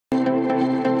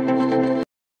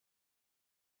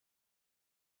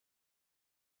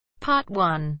Part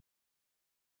 1.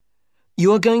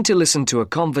 You are going to listen to a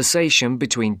conversation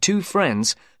between two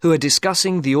friends who are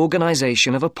discussing the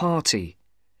organisation of a party.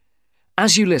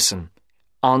 As you listen,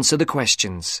 answer the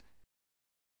questions.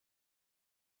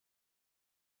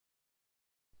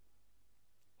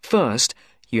 First,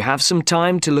 you have some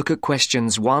time to look at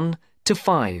questions 1 to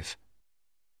 5.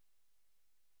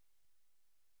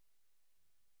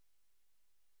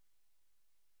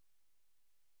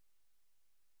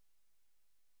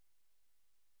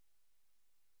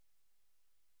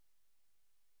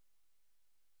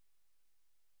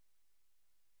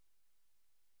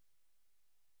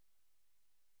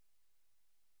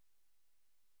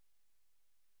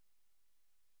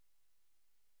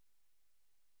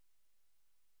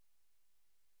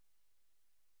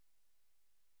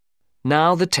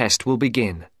 Now the test will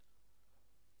begin.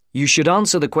 You should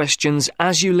answer the questions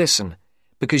as you listen,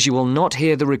 because you will not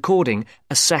hear the recording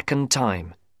a second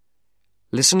time.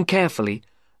 Listen carefully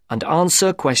and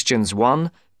answer questions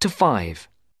 1 to 5.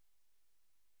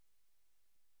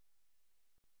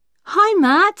 Hi,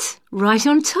 Matt. Right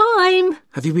on time.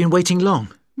 Have you been waiting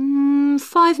long?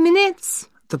 5 minutes.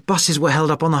 The buses were held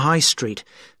up on the high street.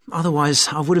 Otherwise,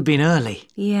 I would have been early.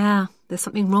 Yeah, there's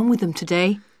something wrong with them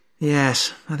today.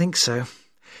 Yes, I think so.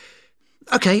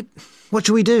 OK, what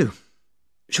shall we do?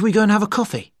 Shall we go and have a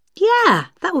coffee? Yeah,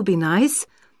 that would be nice.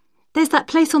 There's that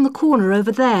place on the corner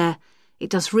over there. It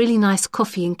does really nice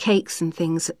coffee and cakes and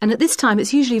things, and at this time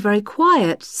it's usually very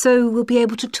quiet, so we'll be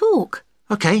able to talk.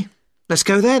 OK, let's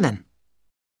go there then.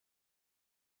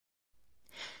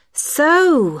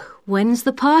 So, when's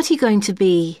the party going to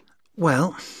be?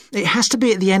 Well, it has to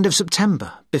be at the end of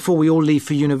September, before we all leave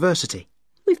for university.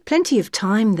 We've plenty of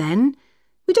time then.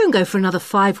 We don't go for another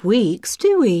 5 weeks,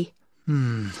 do we?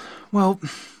 Well,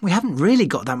 we haven't really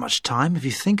got that much time, if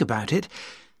you think about it.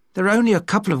 There are only a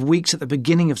couple of weeks at the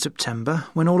beginning of September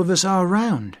when all of us are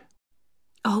around.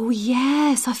 Oh,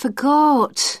 yes, I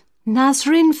forgot.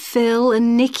 Nazrin, Phil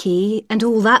and Nikki and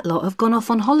all that lot have gone off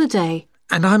on holiday.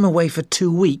 And I'm away for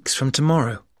 2 weeks from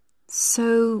tomorrow.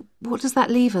 So, what does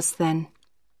that leave us then?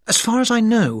 As far as I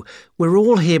know, we're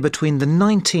all here between the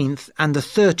 19th and the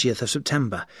 30th of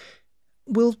September.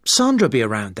 Will Sandra be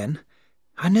around then?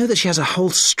 I know that she has a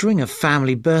whole string of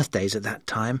family birthdays at that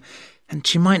time, and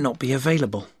she might not be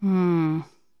available.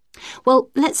 Well,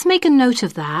 let's make a note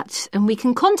of that, and we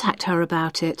can contact her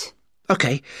about it.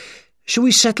 OK. Shall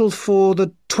we settle for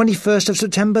the 21st of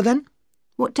September then?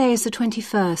 What day is the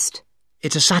 21st?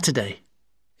 It's a Saturday.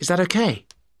 Is that OK?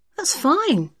 That's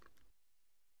fine.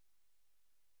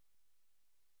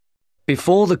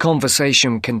 Before the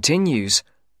conversation continues,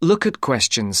 look at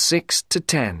questions 6 to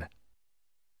 10.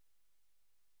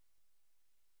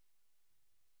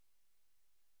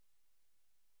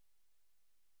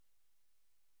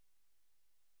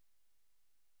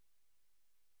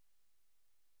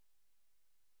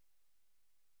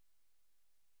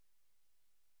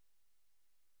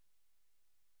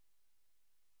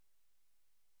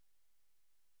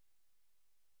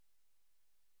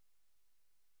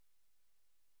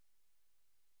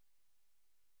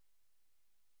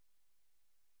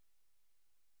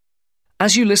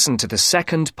 As you listen to the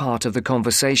second part of the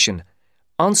conversation,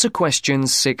 answer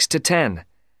questions 6 to 10.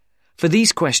 For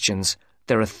these questions,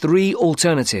 there are 3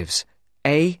 alternatives,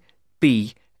 A,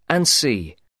 B, and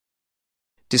C.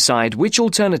 Decide which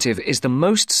alternative is the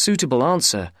most suitable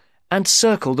answer and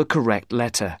circle the correct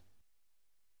letter.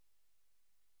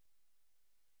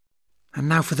 And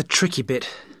now for the tricky bit.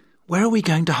 Where are we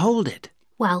going to hold it?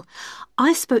 Well,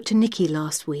 I spoke to Nikki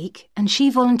last week and she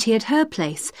volunteered her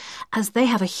place as they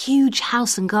have a huge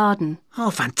house and garden. Oh,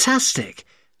 fantastic.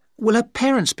 Will her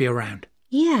parents be around?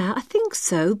 Yeah, I think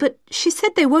so, but she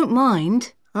said they won't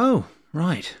mind. Oh,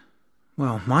 right.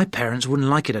 Well, my parents wouldn't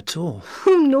like it at all.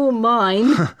 Nor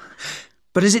mine.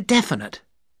 But is it definite?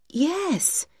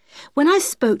 Yes. When I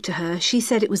spoke to her, she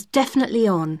said it was definitely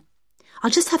on. I'll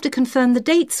just have to confirm the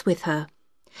dates with her.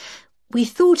 We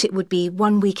thought it would be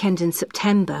one weekend in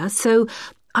September, so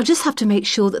I'll just have to make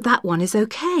sure that that one is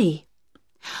okay.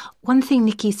 One thing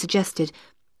Nikki suggested,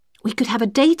 we could have a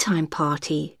daytime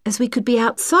party, as we could be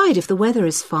outside if the weather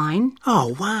is fine.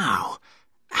 Oh, wow.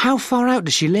 How far out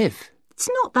does she live? It's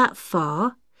not that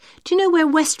far. Do you know where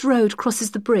West Road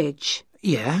crosses the bridge?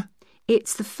 Yeah.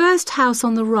 It's the first house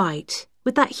on the right,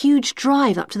 with that huge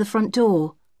drive up to the front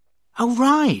door. Oh,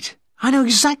 right. I know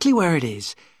exactly where it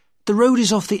is. The road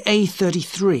is off the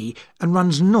A33 and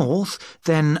runs north,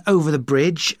 then over the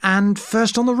bridge and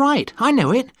first on the right. I know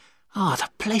it. Oh, the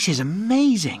place is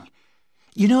amazing.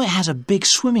 You know it has a big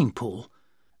swimming pool.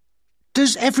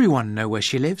 Does everyone know where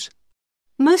she lives?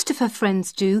 Most of her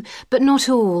friends do, but not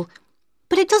all.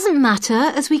 But it doesn't matter,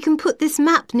 as we can put this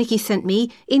map Nikki sent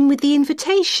me in with the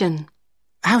invitation.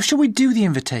 How shall we do the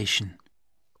invitation?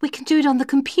 We can do it on the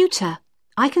computer.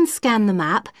 I can scan the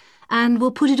map and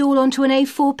we'll put it all onto an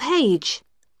A4 page.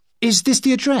 Is this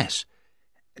the address?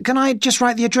 Can I just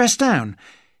write the address down?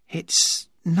 It's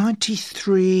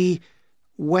 93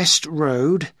 West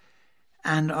Road,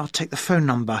 and I'll take the phone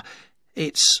number.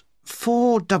 It's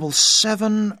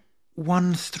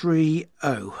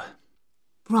 477130.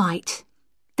 Right.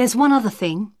 There's one other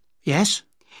thing. Yes?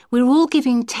 We're all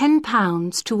giving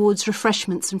 £10 towards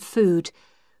refreshments and food.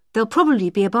 There'll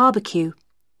probably be a barbecue.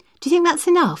 Do you think that's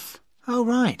enough? Oh,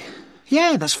 right.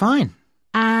 Yeah, that's fine.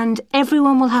 And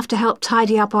everyone will have to help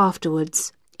tidy up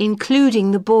afterwards, including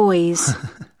the boys.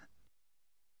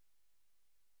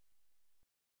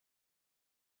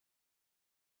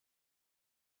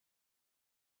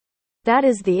 That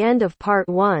is the end of part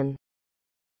 1.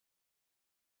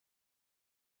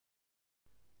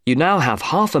 You now have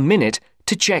half a minute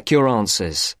to check your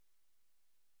answers.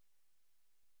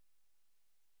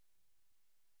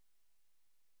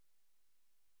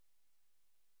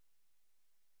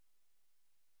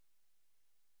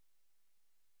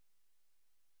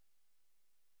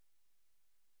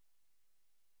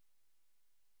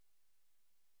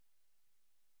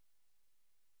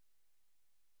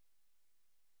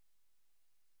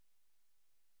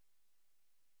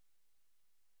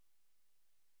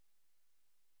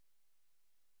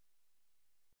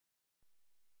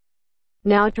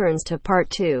 Now turns to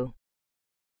part 2.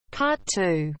 Part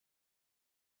 2.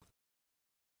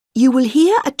 You will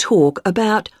hear a talk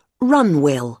about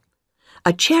Runwell,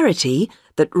 a charity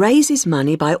that raises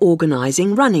money by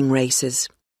organising running races.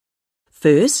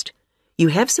 First, you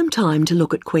have some time to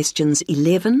look at questions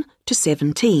 11 to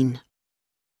 17.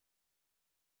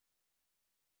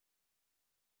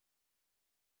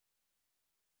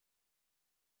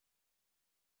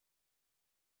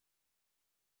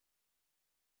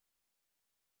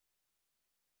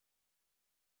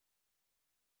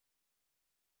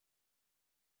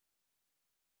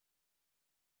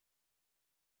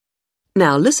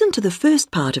 Now listen to the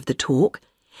first part of the talk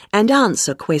and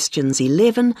answer questions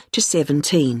 11 to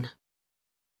 17.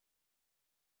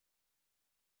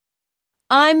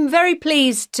 I'm very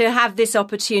pleased to have this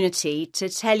opportunity to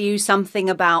tell you something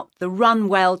about the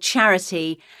Runwell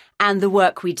charity and the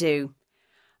work we do.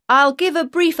 I'll give a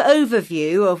brief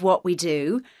overview of what we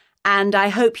do, and I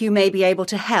hope you may be able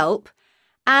to help,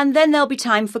 and then there'll be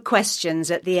time for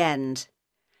questions at the end.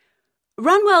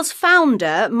 Runwell's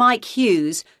founder, Mike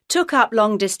Hughes, took up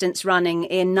long-distance running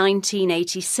in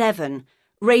 1987,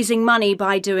 raising money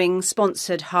by doing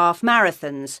sponsored half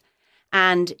marathons,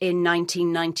 and in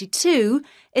 1992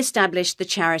 established the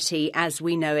charity as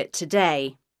we know it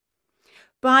today.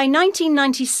 By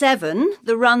 1997,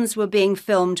 the runs were being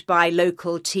filmed by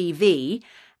local TV,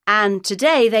 and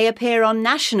today they appear on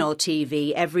national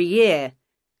TV every year.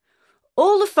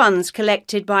 All the funds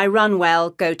collected by Runwell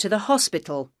go to the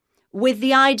hospital, with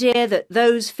the idea that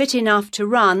those fit enough to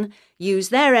run use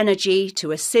their energy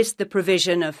to assist the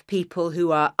provision of people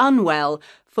who are unwell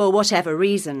for whatever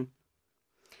reason.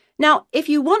 Now, if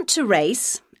you want to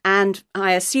race, and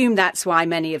I assume that's why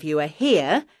many of you are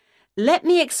here, let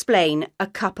me explain a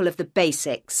couple of the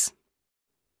basics.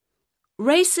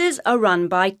 Races are run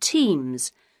by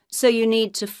teams, so you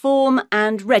need to form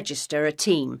and register a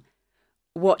team.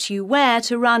 What you wear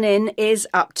to run in is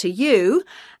up to you,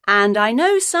 and I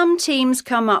know some teams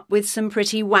come up with some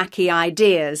pretty wacky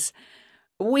ideas.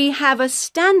 We have a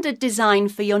standard design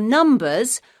for your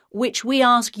numbers, which we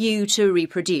ask you to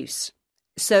reproduce.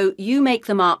 So you make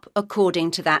them up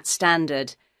according to that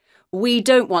standard. We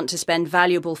don't want to spend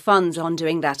valuable funds on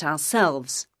doing that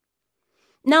ourselves.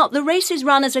 Now, the race is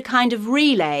run as a kind of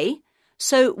relay,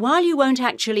 so while you won't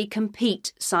actually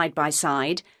compete side by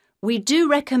side, we do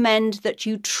recommend that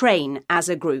you train as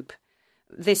a group.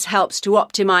 This helps to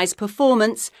optimise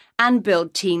performance and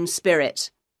build team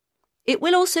spirit. It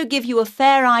will also give you a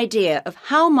fair idea of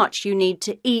how much you need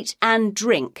to eat and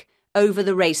drink over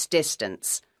the race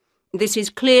distance. This is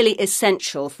clearly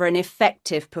essential for an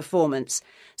effective performance,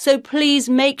 so please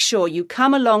make sure you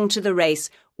come along to the race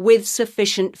with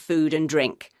sufficient food and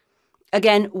drink.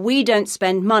 Again, we don't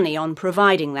spend money on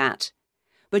providing that,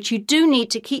 but you do need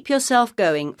to keep yourself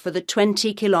going for the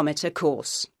 20-kilometre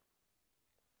course.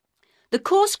 The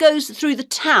course goes through the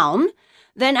town,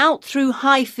 then out through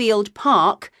Highfield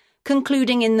Park,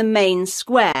 concluding in the main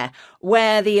square,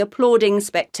 where the applauding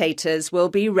spectators will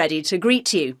be ready to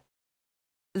greet you.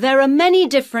 There are many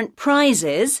different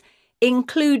prizes,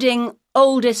 including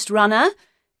oldest runner,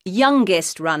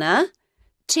 youngest runner,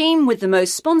 team with the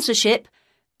most sponsorship,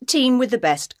 team with the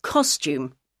best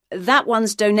costume, That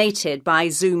one's donated by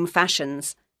Zoom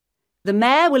Fashions. The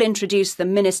Mayor will introduce the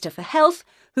Minister for Health,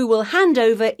 who will hand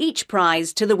over each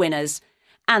prize to the winners,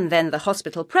 and then the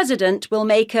hospital president will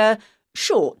make a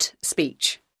short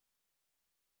speech.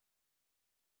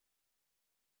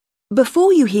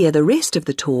 Before you hear the rest of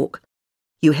the talk,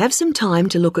 you have some time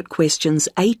to look at questions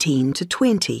 18 to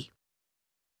 20.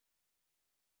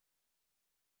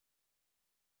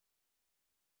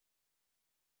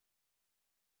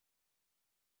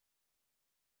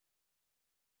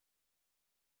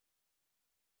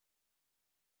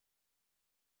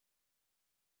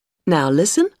 Now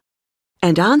listen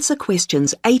and answer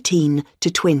questions 18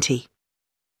 to 20.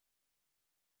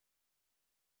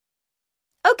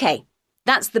 OK,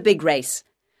 that's the big race.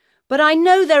 But I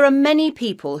know there are many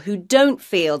people who don't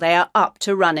feel they are up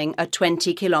to running a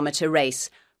 20-kilometre race,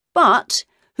 but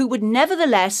who would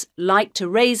nevertheless like to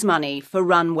raise money for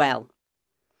Run Well.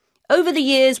 Over the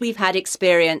years, we've had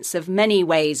experience of many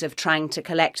ways of trying to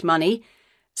collect money,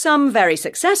 some very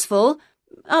successful,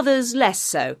 others less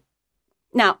so.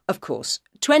 Now, of course,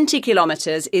 20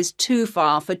 kilometres is too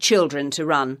far for children to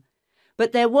run.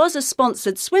 But there was a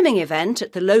sponsored swimming event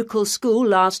at the local school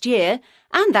last year,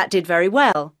 and that did very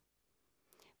well.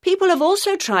 People have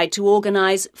also tried to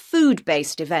organise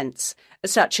food-based events,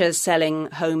 such as selling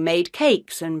homemade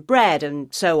cakes and bread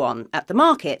and so on at the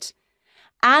market.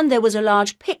 And there was a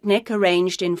large picnic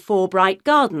arranged in 4 Bright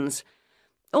Gardens,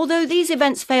 although these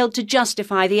events failed to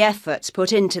justify the efforts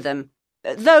put into them,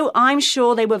 though I'm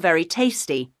sure they were very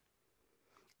tasty.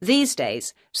 These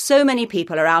days, so many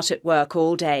people are out at work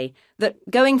all day that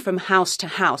going from house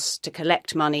to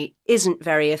collect money isn't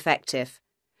very effective.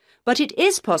 But it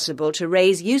is possible to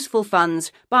raise useful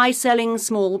funds by selling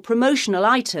small promotional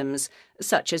items,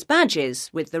 such as badges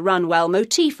with the Run Well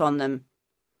motif on them.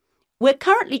 We're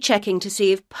currently checking to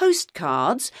see if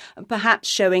postcards, perhaps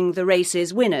showing the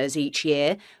race's winners each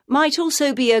year, might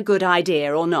also be a good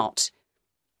idea or not.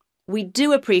 We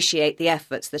do appreciate the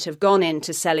efforts that have gone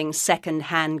into selling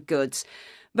second-hand goods,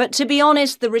 but to be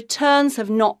honest, the returns have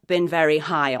not been very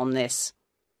high on this.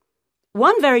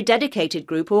 One very dedicated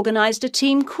group organised a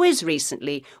team quiz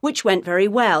recently, which went very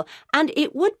well, and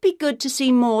it would be good to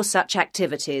see more such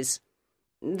activities.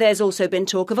 There's also been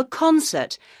talk of a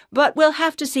concert, but we'll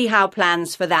have to see how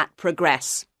plans for that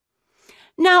progress.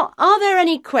 Now, are there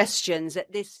any questions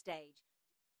at this stage?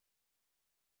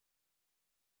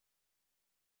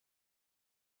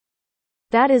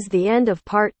 That is the end of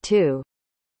part 2.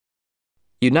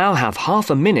 You now have half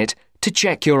a minute to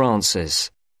check your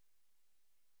answers.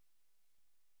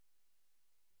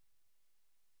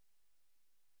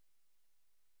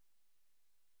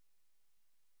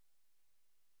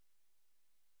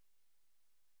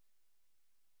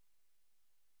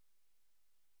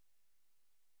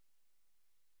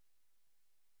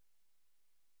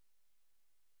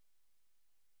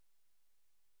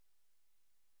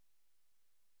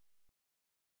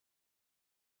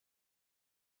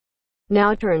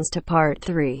 Now turns to part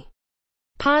 3.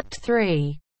 Part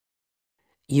 3.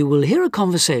 You will hear a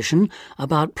conversation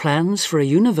about plans for a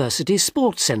university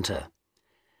sports centre.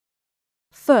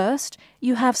 First,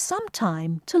 you have some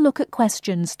time to look at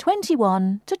questions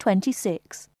 21 to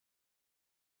 26.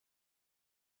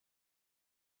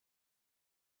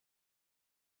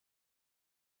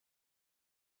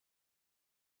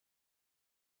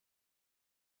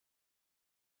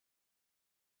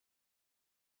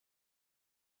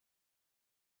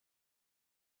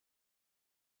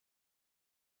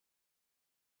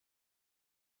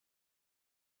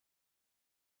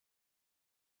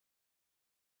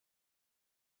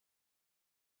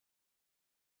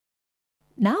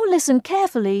 Now listen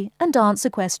carefully and answer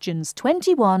questions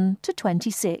 21 to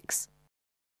 26.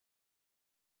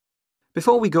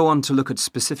 Before we go on to look at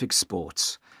specific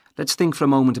sports, let's think for a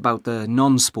moment about the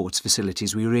non-sports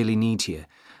facilities we really need here.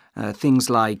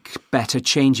 Things like better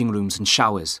changing rooms and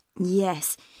showers.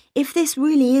 Yes. If this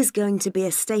really is going to be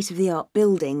a state-of-the-art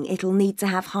building, it'll need to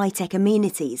have high-tech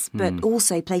amenities, but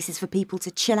also places for people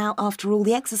to chill out after all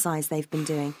the exercise they've been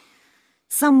doing.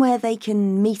 Somewhere they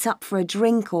can meet up for a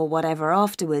drink or whatever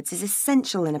afterwards is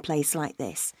essential in a place like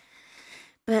this.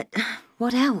 But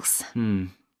what else?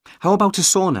 How about a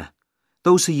sauna?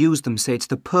 Those who use them say it's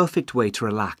the perfect way to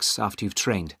relax after you've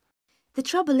trained. The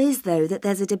trouble is, though, that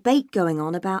there's a debate going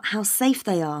on about how safe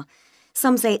they are.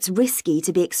 Some say it's risky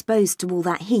to be exposed to all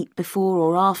that heat before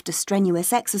or after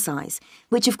strenuous exercise,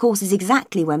 which of course is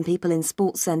exactly when people in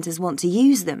sports centres want to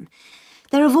use them.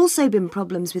 There have also been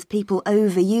problems with people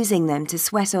overusing them to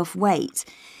sweat off weight.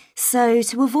 So,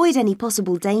 to avoid any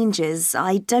possible dangers,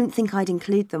 I don't think I'd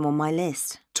include them on my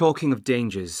list. Talking of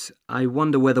dangers, I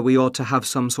wonder whether we ought to have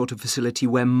some sort of facility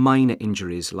where minor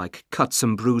injuries like cuts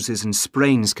and bruises and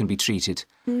sprains can be treated.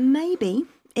 Maybe.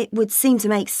 It would seem to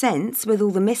make sense with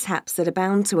all the mishaps that are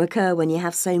bound to occur when you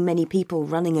have so many people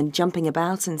running and jumping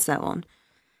about and so on.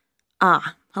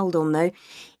 Ah, hold on though.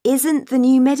 Isn't the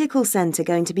new medical centre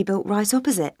going to be built right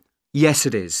opposite? Yes,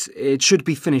 it is. It should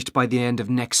be finished by the end of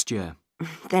next year.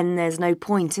 Then there's no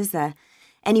point, is there?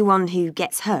 Anyone who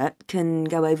gets hurt can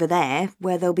go over there,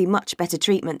 where there'll be much better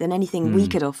treatment than anything we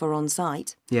could offer on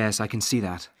site. Yes, I can see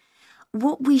that.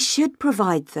 What we should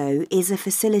provide, though, is a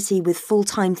facility with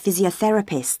full-time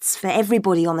physiotherapists for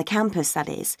everybody on the campus, that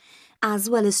is. As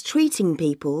well as treating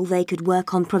people, they could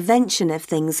work on prevention of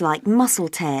things like muscle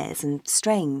tears and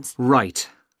strains. Right.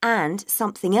 And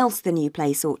something else the new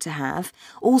place ought to have,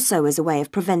 also as a way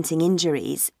of preventing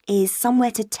injuries, is somewhere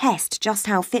to test just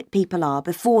how fit people are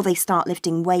before they start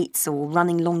lifting weights or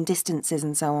running long distances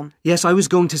and so on. Yes, I was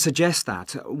going to suggest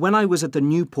that. When I was at the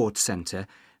Newport Centre,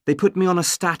 they put me on a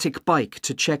static bike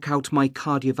to check out my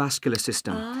cardiovascular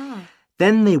system.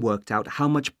 Then they worked out how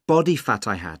much body fat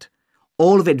I had.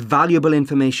 All of it valuable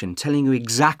information telling you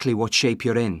exactly what shape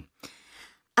you're in.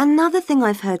 Another thing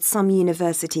I've heard some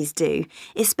universities do,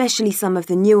 especially some of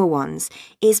the newer ones,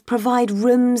 is provide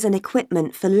rooms and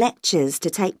equipment for lectures to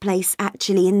take place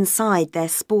actually inside their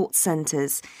sports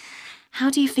centres. How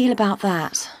do you feel about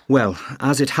that? Well,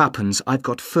 as it happens, I've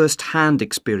got first-hand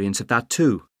experience of that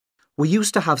too. We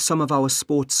used to have some of our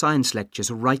sports science lectures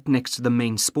right next to the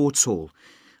main sports hall,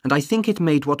 and I think it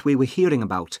made what we were hearing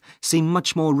about seem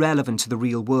much more relevant to the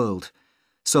real world.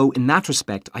 So in that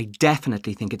respect, I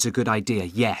definitely think it's a good idea,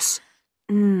 yes.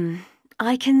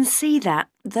 I can see that,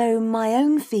 though my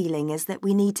own feeling is that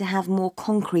we need to have more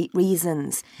concrete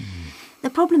reasons. The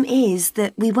problem is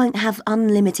that we won't have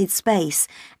unlimited space,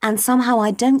 and somehow I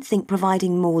don't think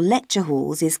providing more lecture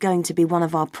halls is going to be one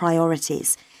of our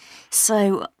priorities.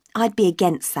 So I'd be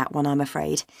against that one, I'm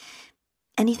afraid.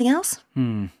 Anything else?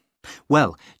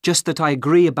 Well, just that I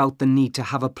agree about the need to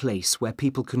have a place where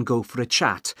people can go for a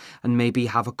chat and maybe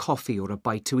have a coffee or a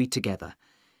bite to eat together.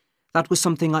 That was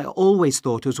something I always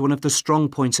thought was one of the strong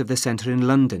points of the centre in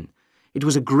London. It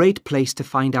was a great place to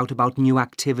find out about new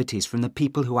activities from the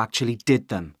people who actually did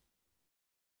them.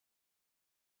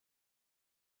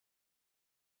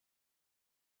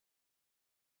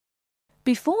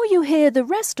 Before you hear the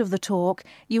rest of the talk,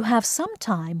 you have some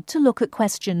time to look at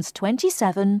questions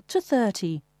 27 to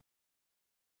 30.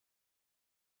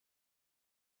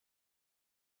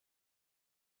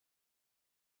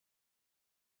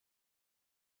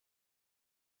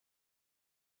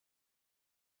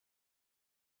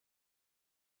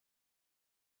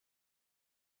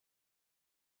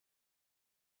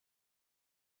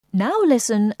 Now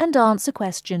listen and answer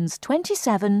questions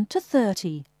 27 to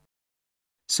 30.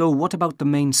 So what about the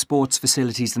main sports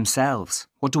facilities themselves?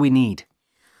 What do we need?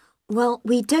 Well,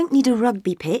 we don't need a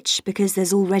rugby pitch because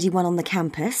there's already one on the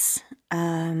campus.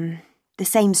 The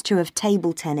same's true of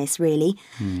table tennis, really.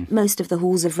 Most of the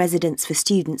halls of residence for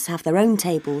students have their own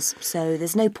tables, so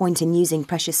there's no point in using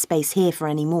precious space here for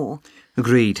any more.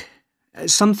 Agreed.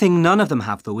 Something none of them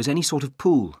have, though, is any sort of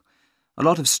pool. A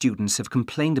lot of students have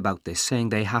complained about this, saying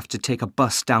they have to take a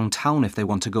bus downtown if they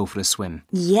want to go for a swim.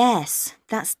 Yes,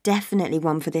 that's definitely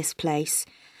one for this place.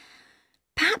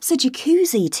 Perhaps a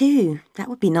jacuzzi too. That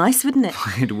would be nice, wouldn't it?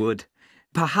 It would.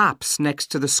 Perhaps next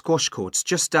to the squash courts,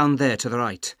 just down there to the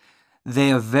right.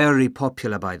 They are very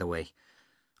popular, by the way.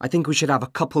 I think we should have a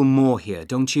couple more here,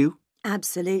 don't you?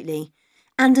 Absolutely.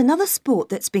 And another sport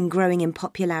that's been growing in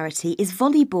popularity is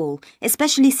volleyball,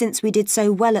 especially since we did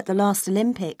so well at the last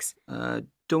Olympics.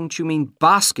 Don't you mean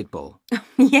basketball?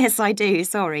 Yes, I do,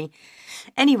 sorry.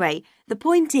 Anyway, the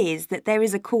point is that there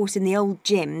is a court in the old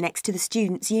gym next to the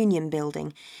Students' Union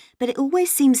building, but it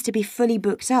always seems to be fully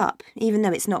booked up, even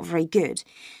though it's not very good.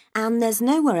 And there's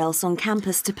nowhere else on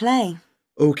campus to play.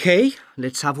 OK,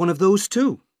 let's have one of those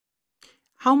too.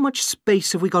 How much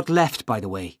space have we got left, by the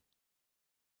way?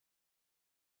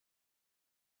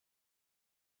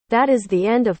 That is the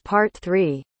end of part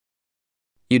 3.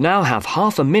 You now have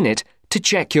half a minute to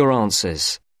check your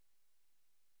answers.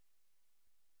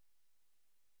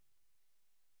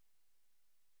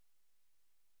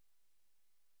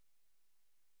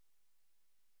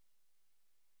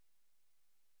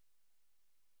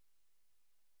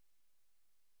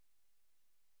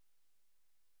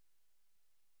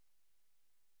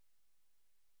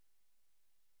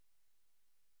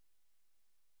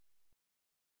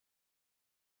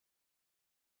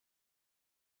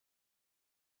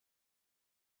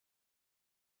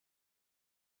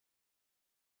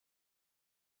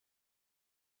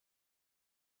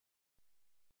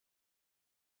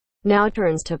 Now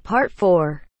turns to Part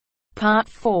 4. Part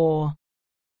 4.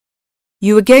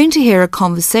 You are going to hear a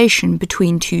conversation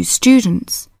between two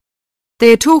students.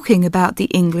 They are talking about the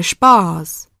English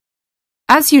bars.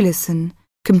 As you listen,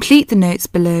 complete the notes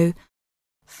below.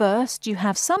 First, you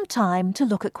have some time to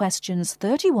look at questions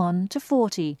 31 to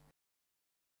 40.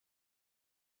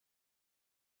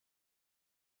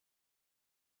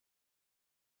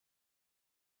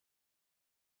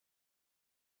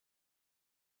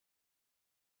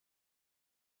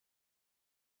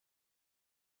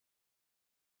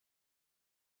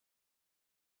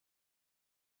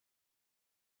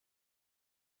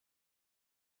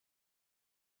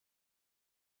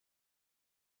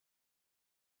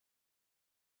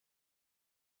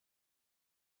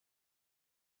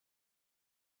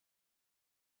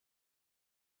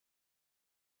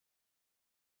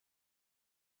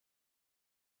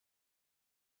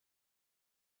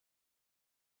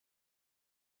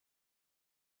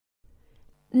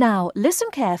 Now, listen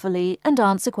carefully and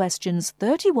answer questions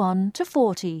 31 to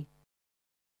 40.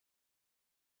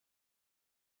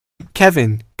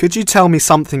 Kevin, could you tell me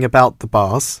something about the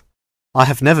bars? I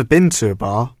have never been to a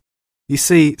bar. You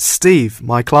see, Steve,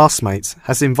 my classmate,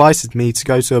 has invited me to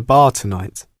go to a bar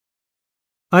tonight.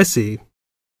 I see.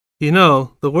 You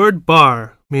know, the word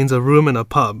bar means a room in a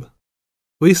pub.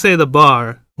 We say the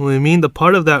bar when we mean the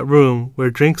part of that room where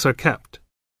drinks are kept.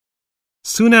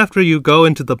 Soon after you go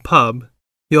into the pub,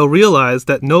 you'll realize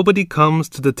that nobody comes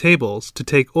to the tables to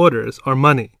take orders or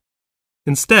money.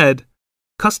 Instead,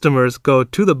 customers go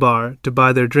to the bar to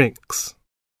buy their drinks.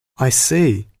 I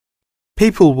see.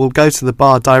 People will go to the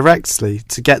bar directly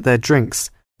to get their drinks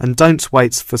and don't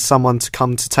wait for someone to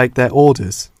come to take their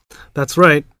orders. That's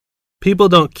right. People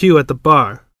don't queue at the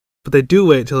bar, but they do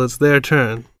wait till it's their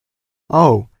turn.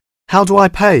 Oh, how do I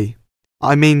pay?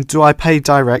 I mean, do I pay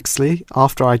directly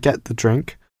after I get the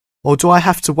drink? Or do I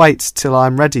have to wait till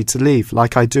I'm ready to leave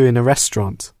like I do in a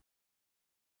restaurant?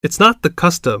 It's not the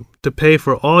custom to pay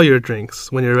for all your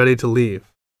drinks when you're ready to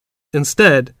leave.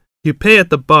 Instead, you pay at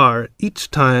the bar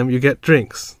each time you get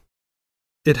drinks.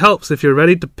 It helps if you're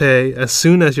ready to pay as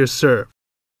soon as you're served,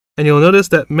 and you'll notice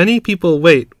that many people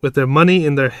wait with their money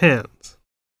in their hands.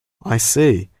 I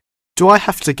see. Do I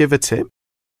have to give a tip?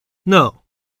 No,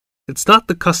 it's not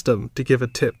the custom to give a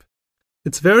tip.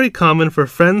 It's very common for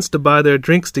friends to buy their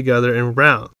drinks together in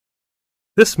rounds.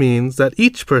 This means that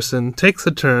each person takes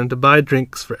a turn to buy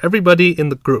drinks for everybody in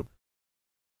the group.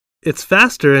 It's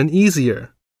faster and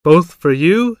easier, both for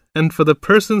you and for the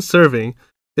person serving,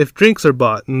 if drinks are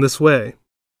bought in this way.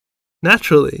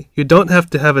 Naturally, you don't have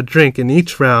to have a drink in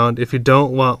each round if you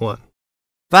don't want one.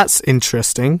 That's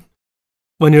interesting.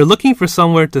 When you're looking for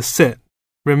somewhere to sit,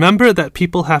 remember that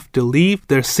people have to leave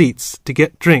their seats to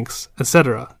get drinks,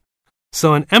 etc.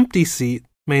 So an empty seat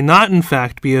may not in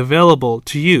fact be available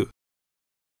to you.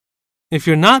 If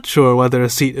you're not sure whether a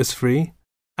seat is free,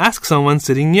 ask someone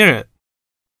sitting near it.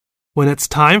 When it's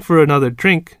time for another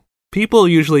drink, people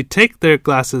usually take their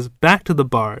glasses back to the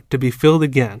bar to be filled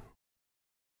again.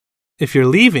 If you're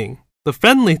leaving, the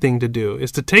friendly thing to do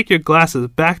is to take your glasses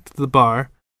back to the bar,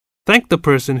 thank the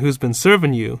person who's been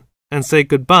serving you, and say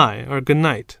goodbye or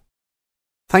goodnight.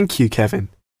 Thank you, Kevin.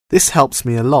 This helps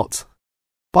me a lot.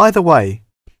 By the way,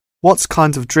 what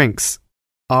kind of drinks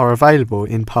are available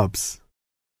in pubs?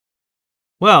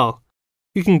 Well,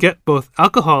 you can get both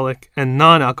alcoholic and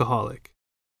non-alcoholic.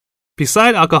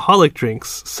 Beside alcoholic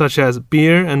drinks, such as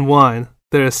beer and wine,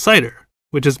 there is cider,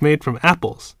 which is made from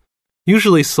apples,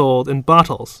 usually sold in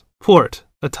bottles, port,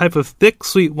 a type of thick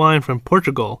sweet wine from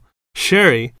Portugal,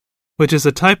 sherry, which is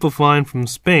a type of wine from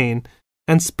Spain,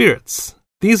 and spirits.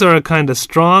 These are a kind of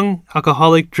strong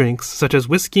alcoholic drinks such as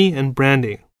whiskey and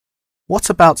brandy. What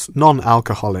about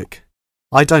non-alcoholic?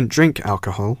 I don't drink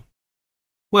alcohol.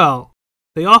 Well,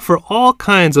 they offer all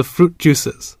kinds of fruit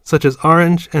juices, such as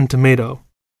orange and tomato.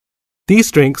 These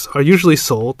drinks are usually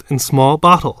sold in small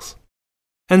bottles.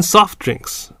 And soft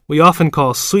drinks, we often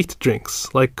call sweet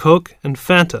drinks, like Coke and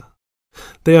Fanta.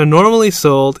 They are normally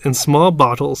sold in small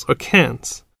bottles or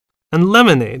cans. And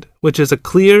lemonade, which is a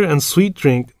clear and sweet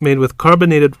drink made with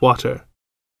carbonated water.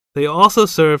 They also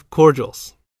serve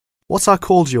cordials. What are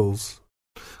cordials?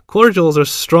 Cordials are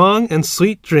strong and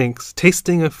sweet drinks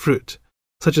tasting of fruit,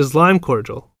 such as lime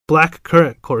cordial, black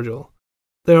currant cordial.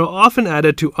 They are often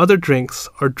added to other drinks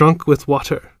or drunk with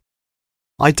water.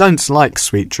 I don't like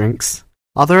sweet drinks.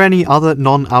 Are there any other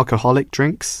non-alcoholic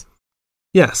drinks?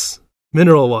 Yes,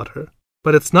 mineral water,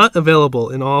 but it's not available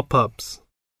in all pubs.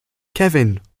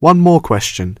 Kevin, one more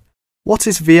question. What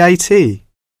is VAT?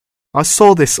 I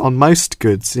saw this on most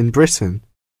goods in Britain.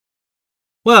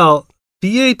 Well,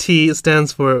 VAT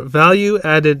stands for Value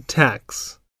Added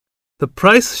Tax. The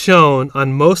price shown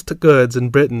on most goods in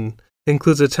Britain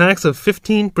includes a tax of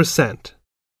 15%.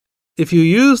 If you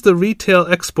use the retail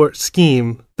export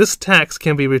scheme, this tax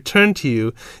can be returned to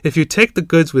you if you take the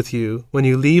goods with you when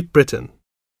you leave Britain.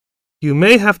 You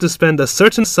may have to spend a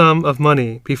certain sum of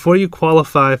money before you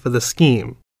qualify for the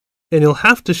scheme, and you'll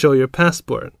have to show your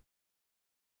passport.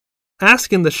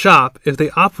 Ask in the shop if they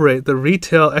operate the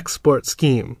retail export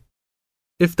scheme.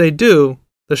 If they do,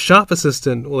 the shop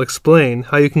assistant will explain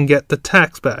how you can get the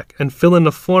tax back and fill in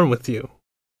a form with you.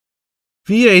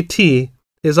 VAT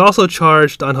is also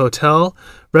charged on hotel,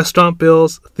 restaurant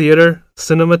bills, theater,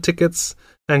 cinema tickets,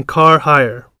 and car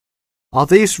hire. Are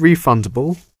these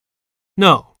refundable?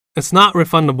 No, it's not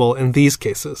refundable in these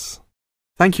cases.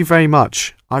 Thank you very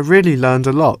much. I really learned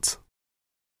a lot.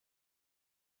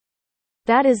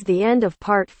 That is the end of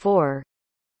part 4.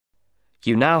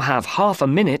 You now have half a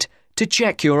minute to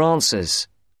check your answers.